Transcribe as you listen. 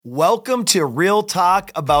Welcome to Real Talk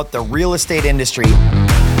about the real estate industry.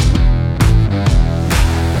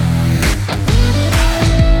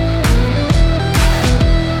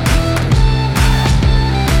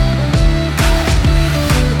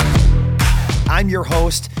 I'm your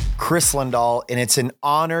host, Chris Lindahl, and it's an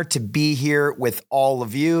honor to be here with all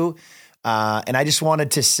of you. And I just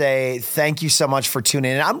wanted to say thank you so much for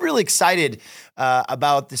tuning in. I'm really excited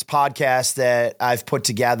about this podcast that I've put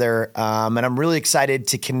together, and I'm really excited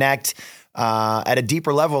to connect at a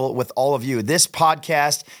deeper level with all of you. This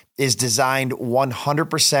podcast is designed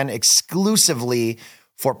 100% exclusively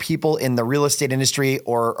for people in the real estate industry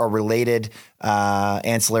or a related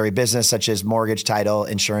ancillary business such as mortgage, title,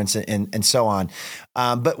 insurance, and so on.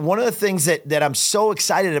 But one of the things that I'm so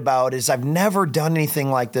excited about is I've never done anything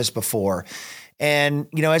like this before. And,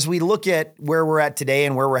 you know, as we look at where we're at today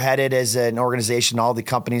and where we're headed as an organization, all the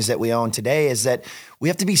companies that we own today, is that we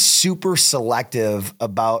have to be super selective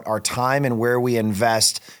about our time and where we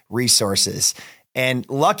invest resources. And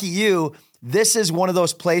lucky you, this is one of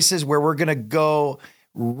those places where we're going to go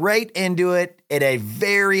right into it at a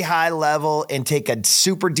very high level and take a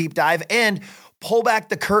super deep dive and pull back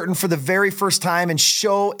the curtain for the very first time and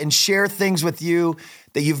show and share things with you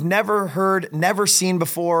that you've never heard, never seen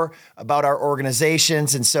before about our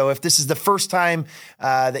organizations. And so if this is the first time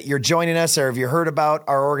that you're joining us or if you heard about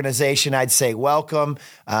our organization, I'd say welcome.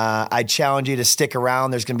 I'd challenge you to stick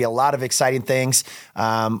around. There's going to be a lot of exciting things.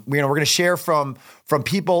 We're going to share from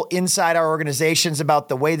people inside our organizations about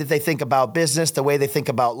the way that they think about business, the way they think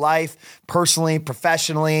about life, personally,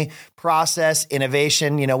 professionally, process,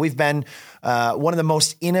 innovation. You know, we've been one of the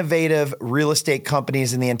most innovative real estate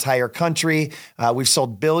companies in the entire country. We've sold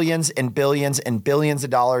billions and billions and billions of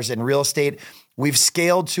dollars in real estate. We've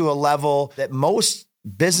scaled to a level that most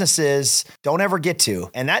businesses don't ever get to.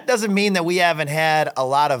 And that doesn't mean that we haven't had a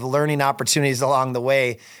lot of learning opportunities along the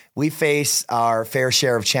way. We face our fair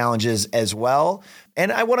share of challenges as well.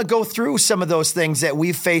 And I want to go through some of those things that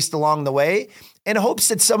we've faced along the way in hopes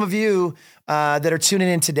that some of you that are tuning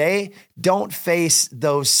in today don't face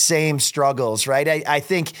those same struggles, right? I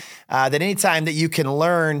think that anytime that you can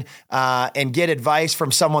learn and get advice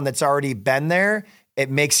from someone that's already been there, it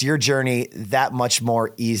makes your journey that much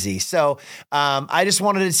more easy. So I just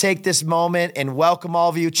wanted to take this moment and welcome all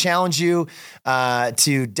of you, challenge you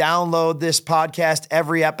to download this podcast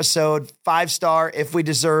every episode, 5-star if we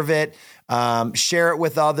deserve it. Share it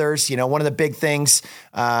with others. You know, one of the big things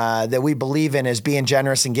that we believe in is being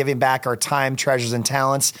generous and giving back our time, treasures, and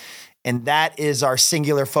talents. And that is our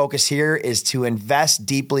singular focus here, is to invest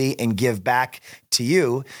deeply and give back to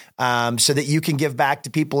you so that you can give back to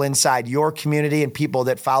people inside your community and people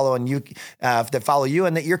that follow you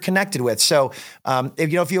and that you're connected with. So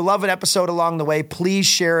if you love an episode along the way, please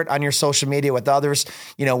share it on your social media with others.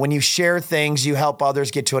 You know, when you share things, you help others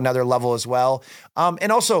get to another level as well.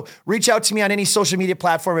 And also reach out to me on any social media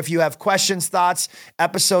platform if you have questions, thoughts,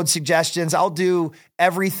 episode suggestions. I'll do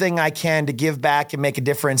everything I can to give back and make a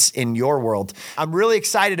difference in your world. I'm really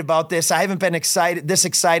excited about this. I haven't been this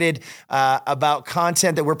excited about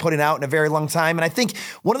content that we're putting out in a very long time. And I think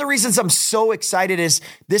one of the reasons I'm so excited is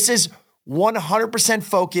this is 100%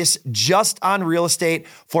 focus just on real estate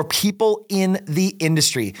for people in the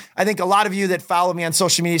industry. I think a lot of you that follow me on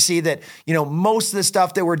social media see that, you know, most of the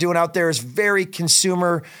stuff that we're doing out there is very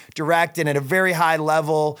consumer direct and at a very high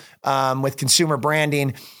level with consumer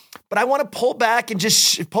branding. But I want to pull back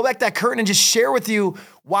that curtain and just share with you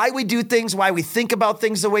why we do things, why we think about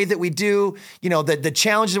things the way that we do, you know, the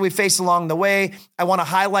challenges that we face along the way. I want to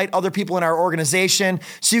highlight other people in our organization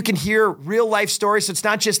so you can hear real life stories. So it's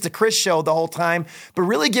not just the Chris show the whole time, but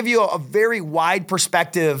really give you a very wide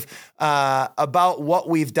perspective about what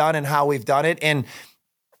we've done and how we've done it. And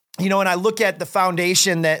you know, when I look at the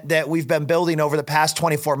foundation that we've been building over the past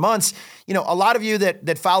 24 months, you know, a lot of you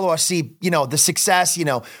that follow us see, you know, the success, you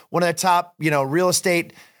know, one of the top, you know, real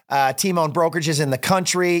estate team-owned brokerages in the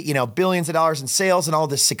country, you know, billions of dollars in sales and all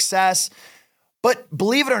this success. But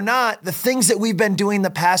believe it or not, the things that we've been doing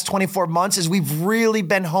the past 24 months is we've really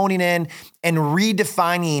been honing in and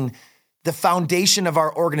redefining the foundation of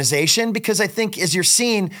our organization, because I think as you're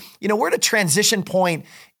seeing, you know, we're at a transition point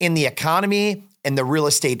in the economy and the real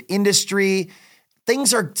estate industry.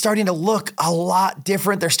 Things are starting to look a lot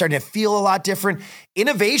different. They're starting to feel a lot different.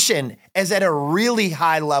 Innovation is at a really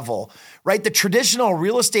high level, right? The traditional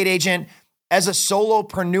real estate agent as a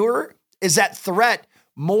solopreneur is at threat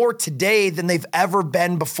more today than they've ever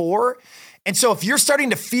been before. And so if you're starting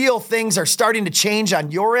to feel things are starting to change on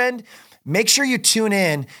your end, make sure you tune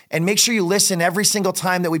in and make sure you listen every single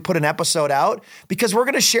time that we put an episode out, because we're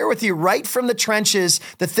going to share with you right from the trenches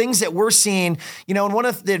the things that we're seeing. You know, and one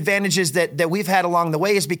of the advantages that we've had along the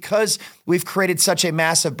way is because we've created such a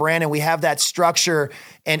massive brand and we have that structure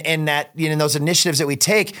and that, you know, those initiatives that we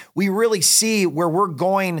take, we really see where we're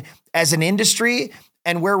going as an industry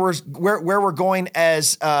and where we're going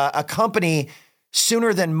as a company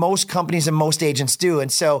sooner than most companies and most agents do.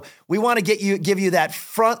 And so we want to give you that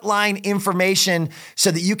frontline information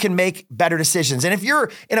so that you can make better decisions. And if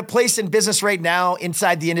you're in a place in business right now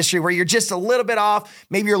inside the industry where you're just a little bit off,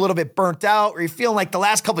 maybe you're a little bit burnt out, or you're feeling like the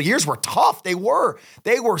last couple of years were tough. They were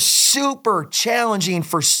super challenging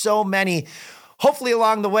for so many. Hopefully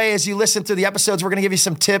along the way, as you listen through the episodes, we're going to give you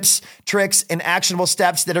some tips, tricks, and actionable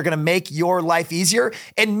steps that are going to make your life easier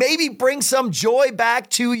and maybe bring some joy back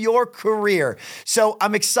to your career. So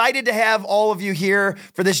I'm excited to have all of you here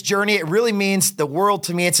for this journey. It really means the world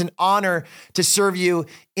to me. It's an honor to serve you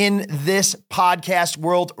in this podcast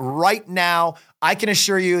world right now. I can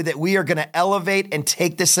assure you that we are going to elevate and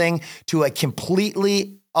take this thing to a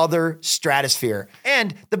completely other stratosphere.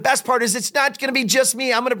 And the best part is it's not going to be just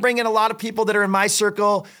me. I'm going to bring in a lot of people that are in my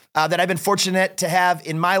circle that I've been fortunate to have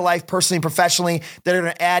in my life, personally and professionally, that are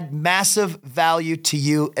going to add massive value to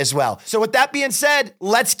you as well. So with that being said,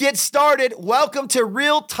 let's get started. Welcome to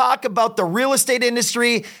Real Talk about the real estate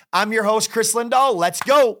industry. I'm your host, Chris Lindahl. Let's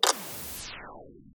go.